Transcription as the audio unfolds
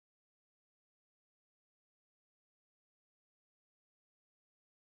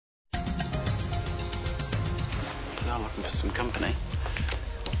I'm looking for some company.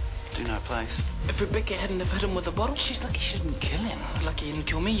 Do know a place. If Rebecca hadn't have hit him with a bottle... She's lucky she didn't kill him. Lucky he didn't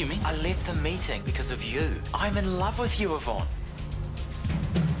kill me, you mean? I left the meeting because of you. I'm in love with you, Yvonne.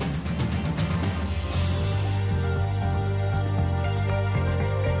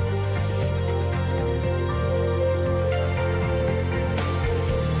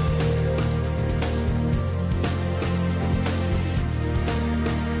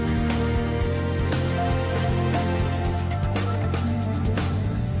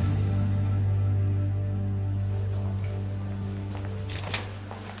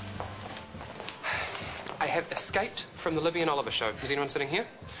 I have escaped from the Libby and Oliver show. Is anyone sitting here?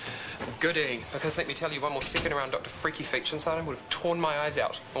 Goody, because let me tell you, one more second around Dr. Freaky Feature inside him would have torn my eyes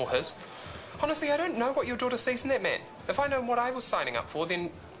out, or his. Honestly, I don't know what your daughter sees in that man. If I know what I was signing up for,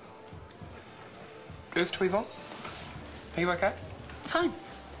 then... Earth to Yvonne? Are you okay? Fine.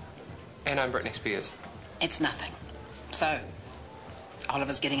 And I'm Britney Spears. It's nothing. So,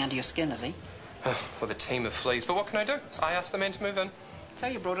 Oliver's getting under your skin, is he? With a team of fleas. But what can I do? I asked the man to move in. So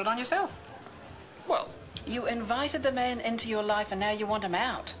you brought it on yourself. Well... You invited the man into your life and now you want him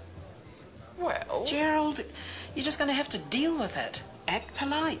out. Well... Gerald, you're just going to have to deal with it. Act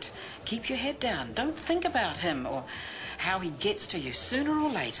polite. Keep your head down. Don't think about him or how he gets to you. Sooner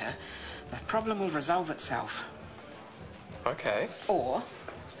or later, the problem will resolve itself. Okay. Or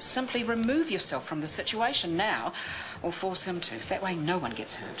simply remove yourself from the situation now or force him to. That way no one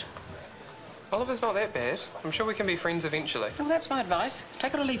gets hurt. Oliver's not that bad. I'm sure we can be friends eventually. Well, that's my advice.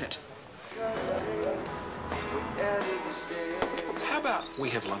 Take it or leave it. How about we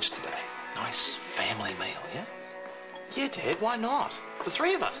have lunch today? Nice family meal, yeah? Yeah, Dad, why not? The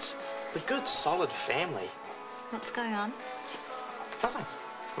three of us. The good, solid family. What's going on? Nothing.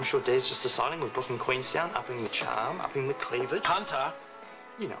 I'm sure Dad's just deciding with booking Queenstown, upping the charm, upping the cleavage. Hunter!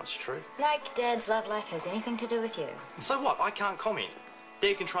 You know it's true. Like Dad's love life has anything to do with you. So what? I can't comment.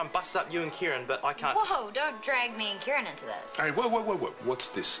 Dad can try and bust up you and Kieran, but I can't... Whoa, don't drag me and Kieran into this. Hey, whoa. What's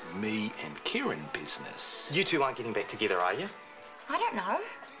this me and Kieran business? You two aren't getting back together, are you? I don't know.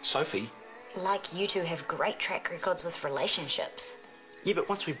 Sophie? Like you two have great track records with relationships. Yeah, but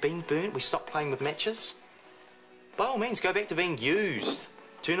once we've been burnt, we stop playing with matches. By all means, go back to being used.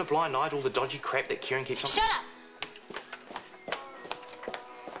 Turn a blind eye to all the dodgy crap that Kieran keeps on... Shut up!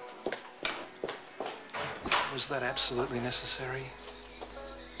 Was that absolutely necessary?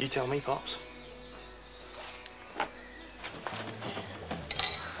 You tell me, Pops.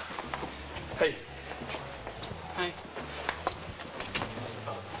 Hey. Hey.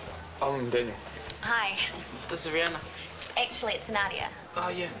 I'm Daniel. Hi. This is Rihanna. Actually, it's Nadia. Oh,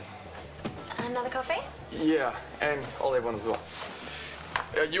 yeah. Another coffee? Yeah, and I'll have one as well.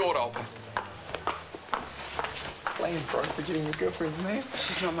 You order, I'll pay. Blame bro for getting your girlfriend's name.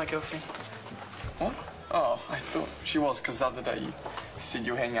 She's not my girlfriend. What? Oh, I thought she was, because the other day you said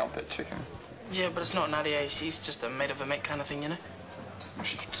you were hanging out with that chicken. Yeah, but it's not Nadia. She's just a mate of a mate kind of thing, you know? Well,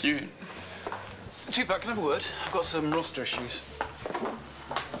 she's cute. Tupac, can I have a word? I've got some roster issues.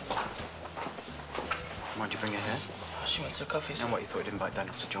 Why'd you bring her here? Oh, she wants a coffee. So... And what, you thought you'd invite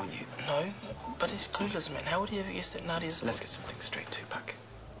Daniel to join you? No, but he's clueless, man. How would he ever guess that Nadia's... Let's get something straight, Tupac.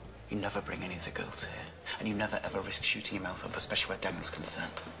 You never bring any of the girls here, and you never ever risk shooting your mouth off, especially where Daniel's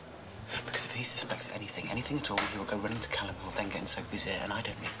concerned. Because if he suspects anything at all, he will go running to Callum, who will then get in Sophie's ear, and I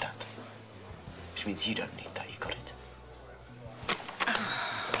don't need that. Which means you don't need that, you got it?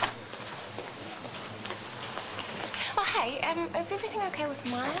 Oh, hey, is everything okay with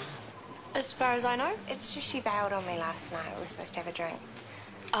Maya? As far as I know. It's just she bailed on me last night. We were supposed to have a drink.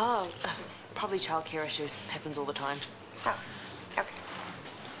 Oh, probably childcare issues. Happens all the time. Oh, okay.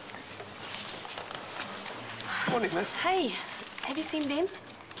 Morning, miss. Hey, have you seen Ben?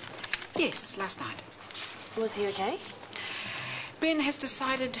 Yes, last night. Was he okay? Ben has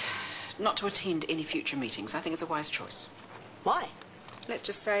decided not to attend any future meetings. I think it's a wise choice. Why? Let's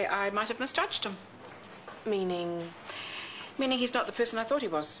just say I might have misjudged him. Meaning? Meaning he's not the person I thought he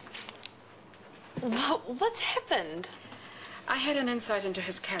was. What's happened? I had an insight into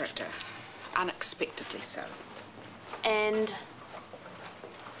his character. Unexpectedly so. And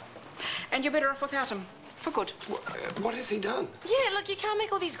you're better off without him. For good. What has he done? yeah, look, you can't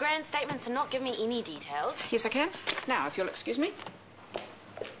make all these grand statements and not give me any details. Yes, I can. Now, if you'll excuse me.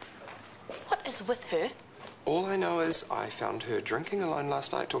 What is with her? All I know is I found her drinking alone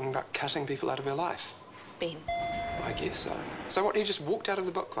last night, talking about cutting people out of her life. Ben. I guess so. So what, he just walked out of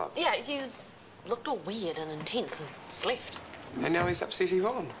the book club? Yeah, he's looked all weird and intense and just left. And now he's upset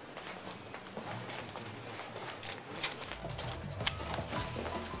Yvonne.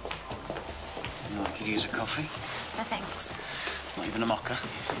 No, I could use a coffee. No, thanks. Not even a mocker.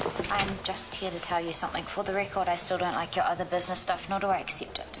 I'm just here to tell you something. For the record, I still don't like your other business stuff, nor do I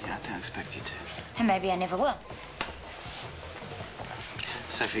accept it. Yeah, I don't expect you to. And maybe I never will.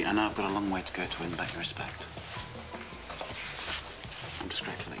 Sophie, I know I've got a long way to go to win back your respect. I'm just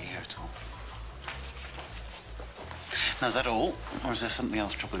grateful that you're here at all. Now, is that all? Or is there something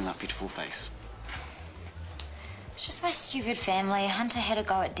else troubling that beautiful face? It's just my stupid family. Hunter had a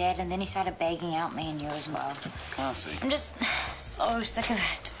go at Dad, and then he started bagging out me and you as well. Classy. I'm just so sick of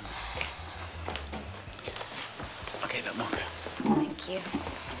it. Okay, that mocker. Thank you.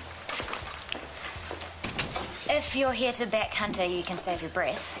 If you're here to back Hunter, you can save your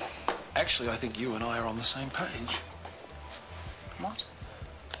breath. Actually, I think you and I are on the same page. What?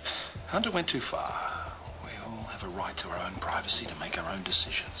 Hunter went too far. We all have a right to our own privacy to make our own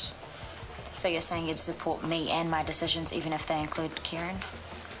decisions. So you're saying you'd support me and my decisions even if they include Kieran?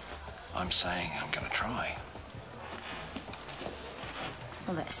 I'm saying I'm going to try.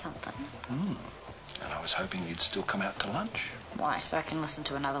 Well, that's something. And I was hoping you'd still come out to lunch. Why? So I can listen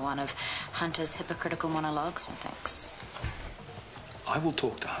to another one of Hunter's hypocritical monologues and things. I will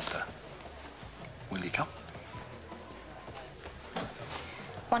talk to Hunter. Will you come?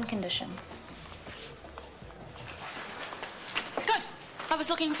 One condition. Good. I was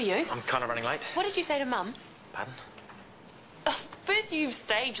looking for you. I'm kind of running late. What did you say to Mum? Pardon? First you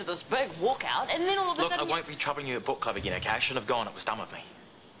staged this big walkout, and then all of a Look, I sudden... won't be troubling you at book club again, okay? I shouldn't have gone. It was done with me.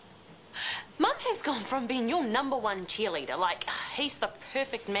 Mum has gone from being your #1 cheerleader, like, he's the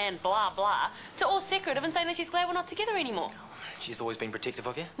perfect man, blah, blah, to all secretive and saying that she's glad we're not together anymore. She's always been protective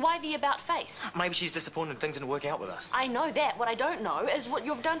of you. Why the about face? Maybe she's disappointed things didn't work out with us. I know that. What I don't know is what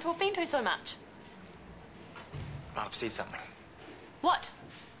you've done to offend her so much. I've said something. What?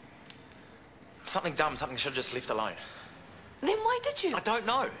 Something dumb, something I should have just left alone. Then why did you? I don't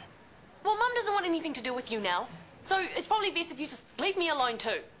know. Well, Mum doesn't want anything to do with you now, so it's probably best if you just leave me alone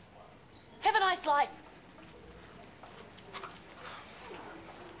too. Have a nice life.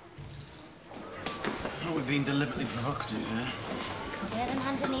 Oh, we're being deliberately provocative, yeah? Dad and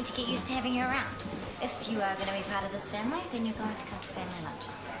Hunter need to get used to having you around. If you are going to be part of this family, then you're going to come to family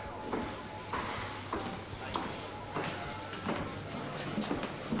lunches.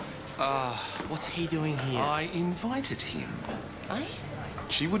 What's he doing here? I invited him. Eh?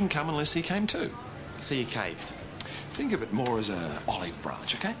 She wouldn't come unless he came too. So you caved? Think of it more as an olive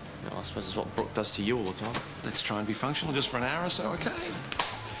branch, okay? Well, I suppose it's what Brooke does to you all the time. Let's try and be functional just for an hour or so, okay?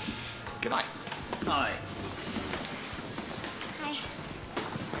 Good night. Hi. Hi.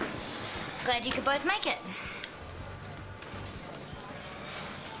 Glad you could both make it.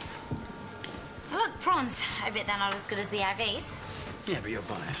 Look, prawns. I bet they're not as good as the RVs. Yeah, but you're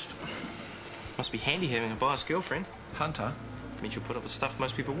biased. Must be handy having a biased girlfriend. Hunter, Means you'll put up with stuff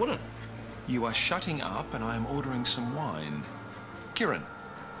most people wouldn't. you are shutting up and I am ordering some wine. Kieran,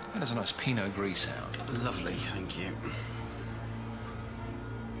 that is a nice Pinot Gris sound. Lovely, thank you.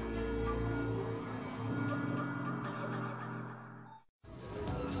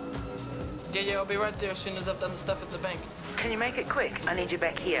 Yeah, I'll be right there as soon as I've done the stuff at the bank. Can you make it quick? I need you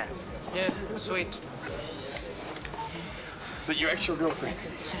back here. Yeah, sweet. Is that your actual girlfriend?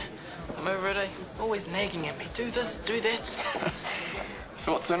 I'm over it, eh? Always nagging at me. Do this, do that.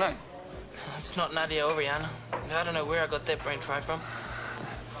 So what's her name? It's not Nadia or Rihanna. I don't know where I got that brain fry from.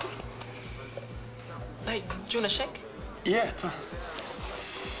 Hey, do you want a shake? Yeah.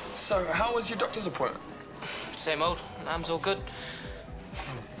 So, how was your doctor's appointment? Same old. Arm's all good.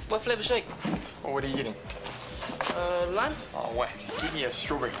 What flavour shake? Or what are you getting? Lime? Oh, whack. Give me a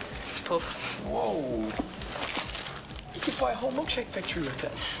strawberry. Puff. Whoa. You could buy a whole milkshake factory with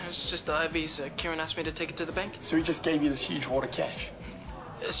that. It's just the IVs. Kieran asked me to take it to the bank. So he just gave you this huge wad of cash.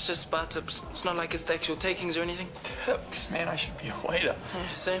 It's just bar tips. It's not like it's the actual takings or anything. Tips? Man, I should be a waiter. Yeah,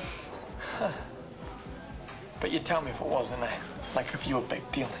 same. But you'd tell me if it wasn't, eh? Like if you were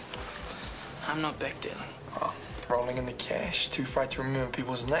back dealing. I'm not backdealing. Oh, rolling in the cash, too frightened to remember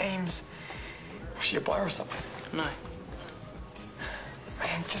people's names. Was she a buyer or something? No.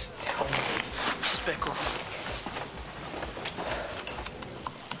 Man, just tell me. Just back off.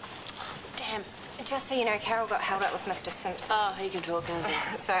 Damn. Just so you know, Carol got held up with Mr. Simpson. Oh, he can talk, can't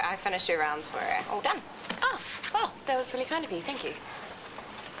he? So I finished her rounds for her. All done. Oh, well, that was really kind of you. Thank you.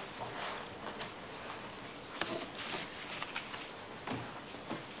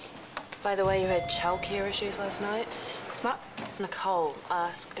 By the way, you had childcare issues last night. What? Nicole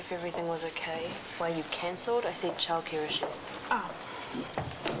asked if everything was okay. Why you cancelled? I said childcare issues. Oh.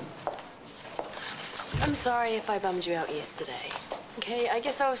 I'm sorry if I bummed you out yesterday. Okay, I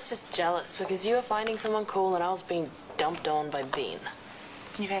guess I was just jealous because you were finding someone cool and I was being dumped on by Ben.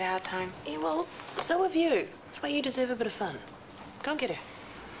 You've had a hard time. Yeah, well, so have you. That's why you deserve a bit of fun. Go and get her.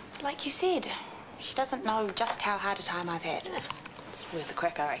 Like you said, she doesn't know just how hard a time I've had. It's worth a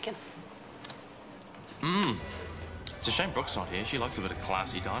crack, I reckon. It's a shame Brooke's not here. She likes a bit of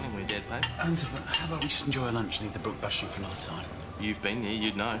classy dining when Dad pays. And how about we just enjoy our lunch and leave the Brook bashing for another time? You've been there,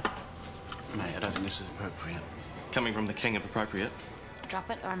 you'd know. Mate, I don't think this is appropriate. Coming from the king of appropriate. Drop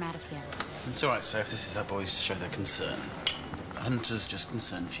it or I'm out of here. It's all right, sir, if this is how boys show their concern. Hunter's just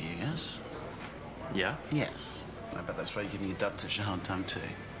concerned for you, yes? Yeah? Yes. I bet that's why you're giving your dad such a hard time, too.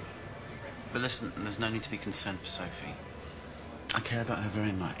 But listen, there's no need to be concerned for Sophie. I care about her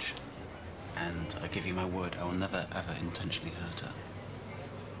very much. And I give you my word, I will never, ever intentionally hurt her.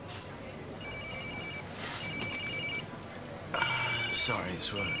 Sorry,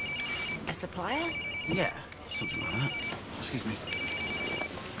 it's work. A supplier? Yeah, something like that. Excuse me.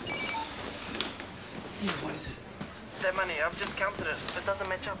 Yeah, what is it? That money, I've just counted it. It doesn't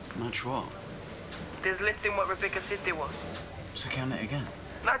match up. Match what? There's less than what Rebecca said there was. So count it again.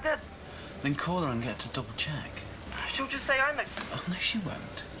 No, I did. Then call her and get her to double check. She'll just say I know. Oh, no, she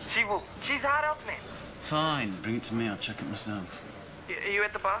won't. She will. She's hard out, man. Fine, bring it to me, I'll check it myself. Are you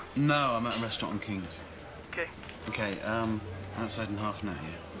at the bar? No, I'm at a restaurant on Kings. Okay. Okay, outside in half an hour,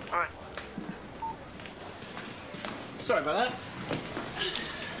 yeah. All right. Sorry about that.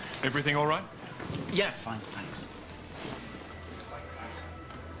 Everything all right? Yeah, fine, thanks.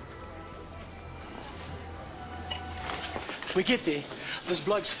 We get there, this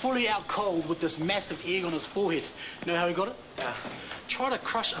bloke's fully out cold with this massive egg on his forehead. You know how he got it? Try to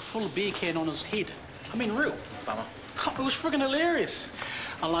crush a full beer can on his head. I mean, real. Bummer. Oh, it was friggin' hilarious.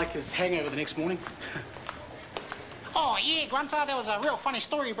 Unlike his hangover the next morning. Oh, yeah, Grunter, that was a real funny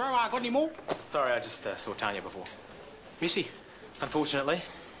story, bro. Got any more? Sorry, I just saw Tanya before. Missy? Unfortunately.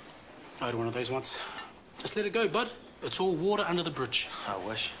 I had one of those once. Just let it go, bud. It's all water under the bridge. I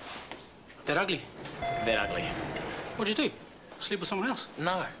wish. That ugly? That ugly. What'd you do? Sleep with someone else?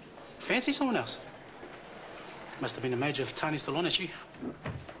 No. Fancy someone else? Must have been a major if Tany's still honest, you.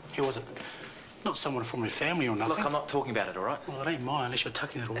 Who was it? Not someone from her family or nothing. Look, I'm not talking about it, all right? Well, it ain't mine unless you're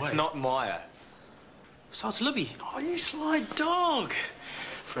tucking it away. It's not Maya. So it's Libby. Oh, you sly dog.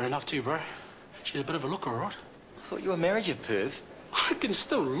 Fair enough, too, bro. She's a bit of a looker, all right? I thought you were married, you perv. I can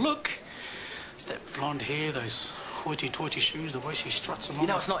still look. That blonde hair, those hoity-toity shoes, the way she struts along. You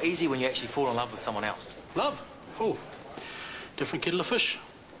know, it's not easy when you actually fall in love with someone else. Love? Oh, different kettle of fish.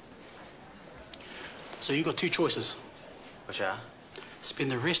 So you got two choices. Which are?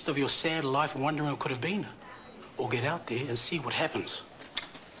 Spend the rest of your sad life wondering what could have been, or get out there and see what happens.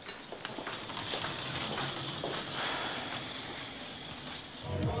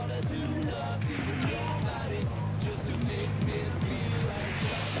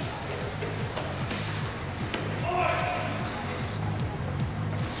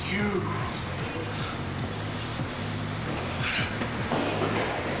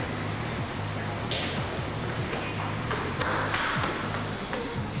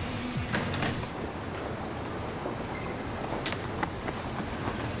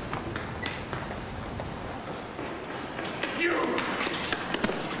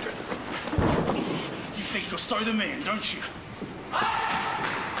 So the man, don't you? What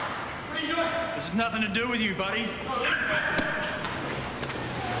are you doing? This has nothing to do with you, buddy.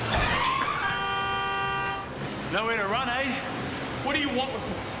 Nowhere to run, eh? What do you want with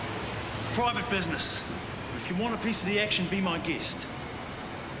me? Private business. If you want a piece of the action, be my guest.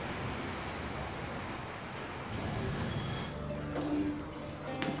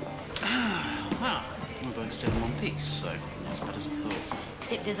 Well, we're both still in one piece, so not as bad as I thought.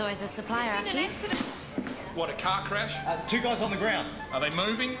 Except there's always a supplier after you. What, a car crash? Two guys on the ground. Are they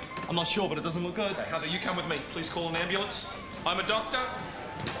moving? I'm not sure, but it doesn't look good. Okay, Hunter, you come with me. Please call an ambulance. I'm a doctor.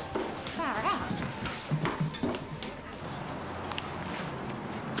 Far out.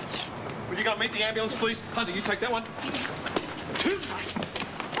 Will you go meet the ambulance, please? Hunter, you take that one.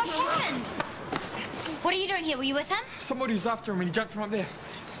 What happened? What are you doing here? Were you with him? Somebody's after him and he jumped from up there.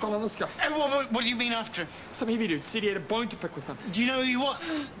 Follow this guy. What do you mean after him? Some heavy dude said he had a bone to pick with him. Do you know who he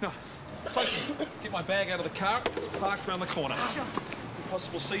was? No. Sophie, get my bag out of the car. It's parked around the corner. Sure.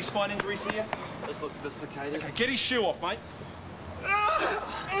 Possible C-spine injuries here? This looks dislocated. Okay, get his shoe off, mate.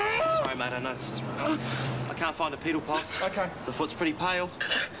 Sorry, mate, I know this is wrong. I can't find a pedal pulse. Okay. The foot's pretty pale.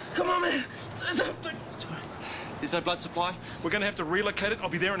 Come on, man. Something. There's no blood supply? We're going to have to relocate it. I'll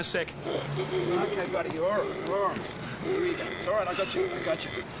be there in a sec. Okay, buddy, you're all right. You're all right. Here you go. It's all right, I got you. I got you.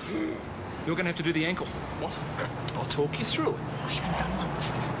 You're going to have to do the ankle. What? I'll talk you through it. I haven't done one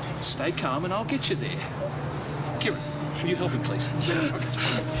before. Stay calm and I'll get you there. Kieran, will you help him, please?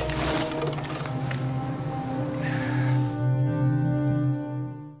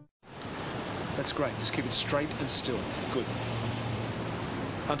 That's great. Just keep it straight and still. Good.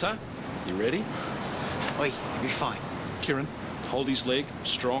 Hunter, you ready? Oi, you'll be fine. Kieran, hold his leg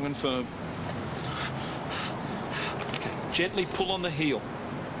strong and firm. Okay, gently pull on the heel.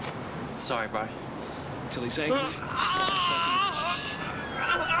 Sorry, bro. Till his ankle...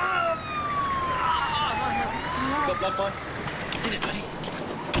 Got blood, boy? Did it, buddy?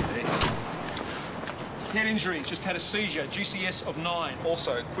 Head injury, just had a seizure, GCS of 9.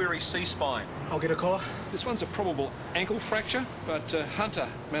 Also, query C-spine. I'll get a collar. This one's a probable ankle fracture, but Hunter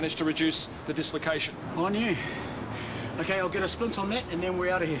managed to reduce the dislocation. On you. Okay, I'll get a splint on that, and then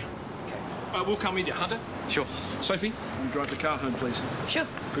we're out of here. Okay. We'll come with you, Hunter. Sure. Sophie, you drive the car home, please. Sure.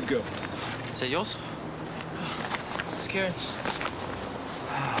 Good girl. Is that yours? It's Kieran's.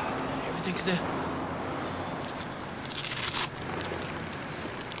 Everything's there.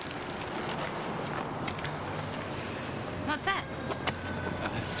 What's that?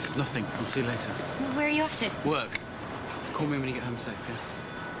 It's nothing. I'll see you later. Where are you off to? Work. Call me when you get home safe, yeah?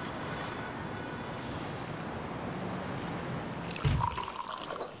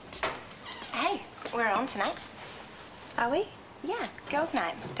 Hey, we're on tonight. Are we? Yeah, girls'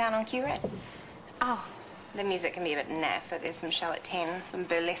 night, down on Q Red. Oh, the music can be a bit naff, but there's some show at 10, some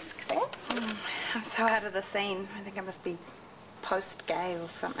burlesque thing. I'm so out of the scene. I think I must be post-gay or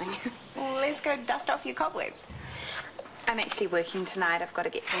something. Well, let's go dust off your cobwebs. I'm actually working tonight. I've got to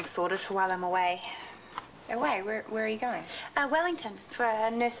get things sorted for while I'm away. Away? Where are you going? Wellington, for a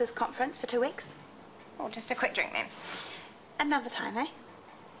nurses' conference for 2 weeks. Oh, just a quick drink then. Another time, eh?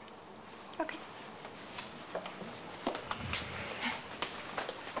 Okay.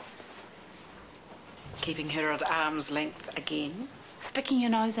 Keeping her at arm's length again. Sticking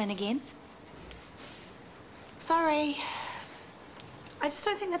your nose in again. Sorry. I just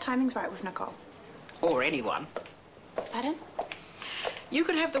don't think the timing's right with Nicole. Or anyone. Pardon? You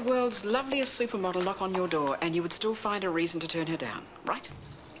could have the world's loveliest supermodel knock on your door and you would still find a reason to turn her down, right?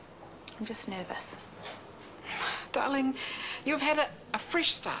 I'm just nervous. Darling, you've had a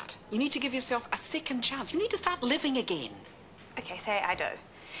fresh start. You need to give yourself a second chance. You need to start living again. Okay, say I do.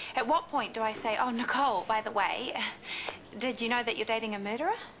 At what point do I say, oh, Nicole, by the way, did you know that you're dating a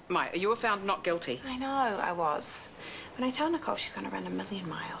murderer? Maya, you were found not guilty. I know, I was. When I tell Nicole, she's going to run 1,000,000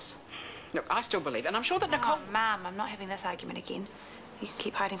 miles. Look, I still believe, and I'm sure that Nicole... Oh, Mum, I'm not having this argument again. You can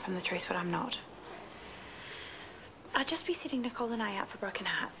keep hiding from the truth, but I'm not. I'll just be setting Nicole and I out for broken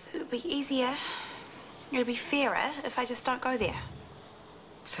hearts. It'll be easier. It'll be fairer if I just don't go there.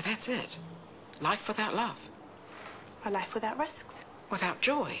 So that's it. Life without love. A life without risks. Without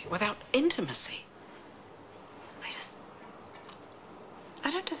joy. Without intimacy.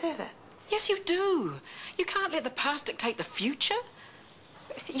 I don't deserve it. Yes, you do. You can't let the past dictate the future.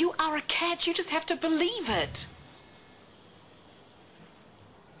 You are a catch. You just have to believe it.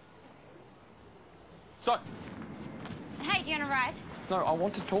 So, Hey, do you want to ride? no, I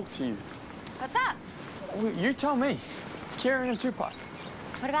want to talk to you. What's up? Well, you tell me. Kieran and Tupac.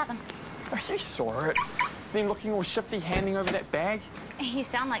 What about them? Oh, you saw it. Them looking all shifty, handing over that bag. You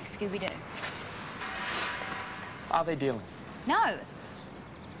sound like Scooby-Doo. Are they dealing? No,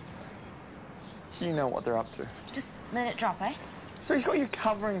 You know what they're up to. just let it drop, eh? So he's got you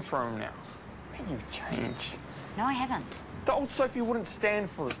covering for him now. Man, you've changed. No, I haven't. The old Sophie wouldn't stand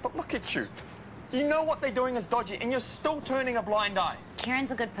for this, but look at you. You know what they're doing is dodgy, and you're still turning a blind eye. Kieran's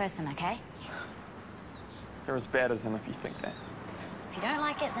a good person, okay? You're as bad as him if you think that. If you don't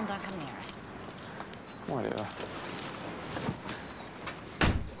like it, then don't come near us. Whatever.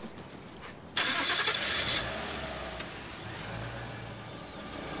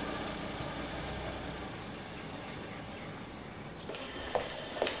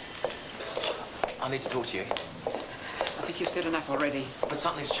 I need to talk to you. I think you've said enough already. But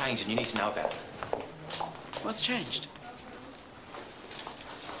something's changed and you need to know about it. What's changed?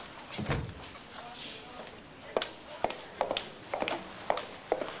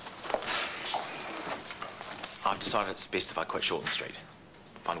 I've decided it's best if I quit Shortland Street.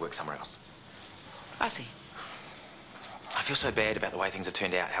 Find work somewhere else. I see. I feel so bad about the way things have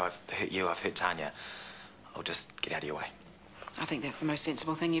turned out, how I've hurt you, I've hurt Tanya. I'll just get out of your way. I think that's the most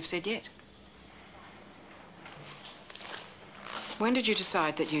sensible thing you've said yet. When did you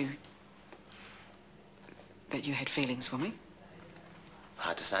decide that you had feelings for me?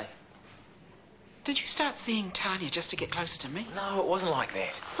 Hard to say. Did you start seeing Tanya just to get closer to me? No, it wasn't like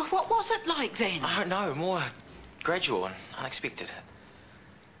that. Well, what was it like then? I don't know, more gradual and unexpected.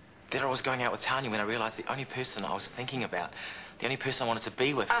 There I was going out with Tanya when I realised the only person I was thinking about, the only person I wanted to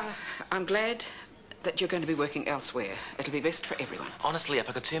be with... I'm glad that you're going to be working elsewhere. It'll be best for everyone. Honestly, if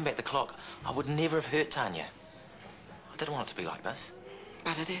I could turn back the clock, I would never have hurt Tanya. I didn't want it to be like this.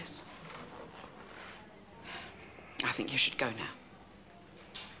 But it is. I think you should go now.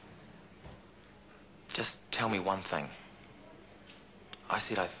 Just tell me one thing. I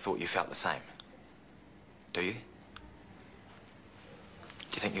said I thought you felt the same. Do you? Do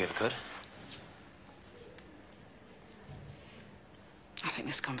you think you ever could? I think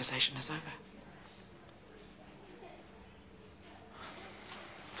this conversation is over.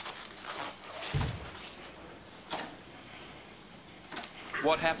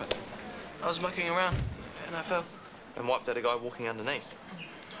 What happened? I was mucking around and I fell. And wiped out a guy walking underneath.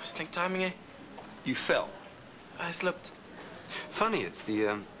 Stink timing, eh? You fell? I slipped. Funny, it's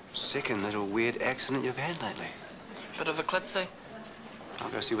the second little weird accident you've had lately. Bit of a klutz, eh? I'll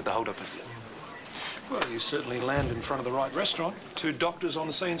go see what the hold-up is. Well, you certainly land in front of the right restaurant. 2 doctors on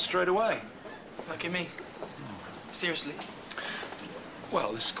the scene straight away. Lucky me. Seriously.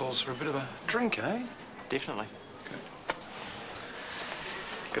 Well, this calls for a bit of a drink, eh? Definitely.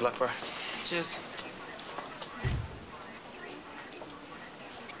 Good luck, bro. Cheers.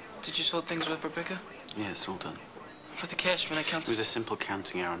 Did you sort things with Rebecca? Yeah, it's all done. But the cash when I counted... It was a simple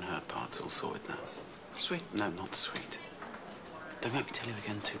counting error on her part. It's all sorted now. Sweet. No, not sweet. Don't make me tell you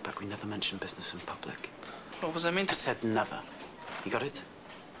again, Tupac. We never mention business in public. What was I mean to... I said never. You got it?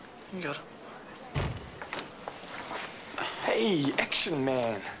 You got it. Hey, action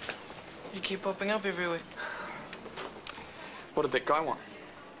man. You keep popping up everywhere. What did that guy want?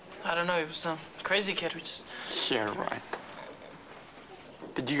 I don't know. It was some crazy kid who just... Yeah, right.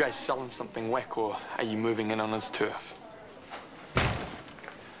 Did you guys sell him something whack, or are you moving in on his turf?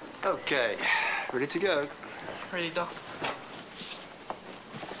 Okay, ready to go. Ready, Doc.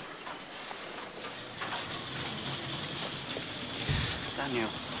 Daniel,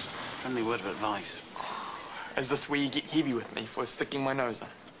 friendly word of advice. Is this where you get heavy with me for sticking my nose in?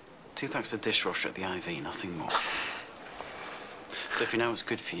 Tupac's a dishwasher at the IV, nothing more. So if you know what's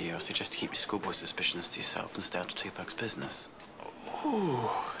good for you, I suggest to keep your schoolboy suspicions to yourself and stay out of Tupac's business. Ooh,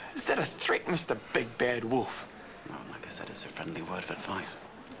 is that a threat, Mr. Big Bad Wolf? Well, like I said, it's a friendly word of advice.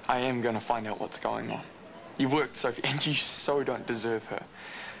 I am going to find out what's going on. You've worked, Sophie, and you so don't deserve her.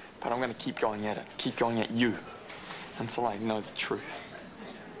 But I'm going to keep going at it, keep going at you, until I know the truth.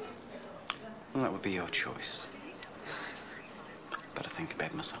 Well, that would be your choice. But I think I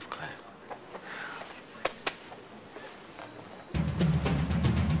made myself clear.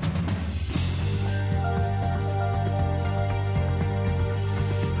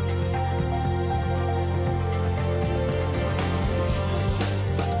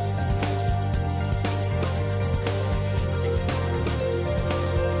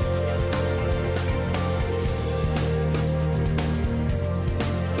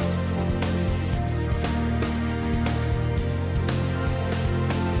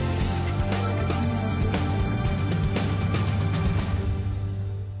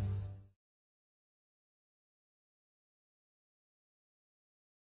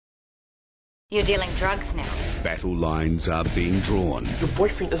 You're dealing drugs now. Battle lines are being drawn Your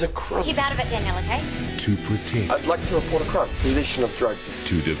boyfriend is a crook. Keep out of it, Daniel, okay? to protect, I'd like to report a crime. Possession of drugs.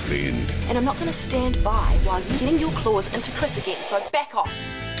 to defend, And I'm not going to stand by while you're getting your claws into Chris again, so back off.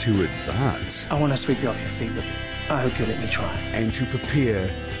 to advance, I want to sweep you off your feet, Libby. I hope you'll let me try. and to prepare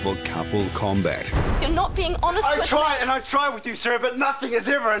for couple combat. You're not being honest with me. I try with you, sir, but nothing is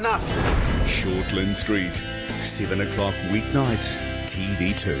ever enough. Shortland Street, 7 o'clock weeknights,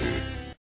 TV2.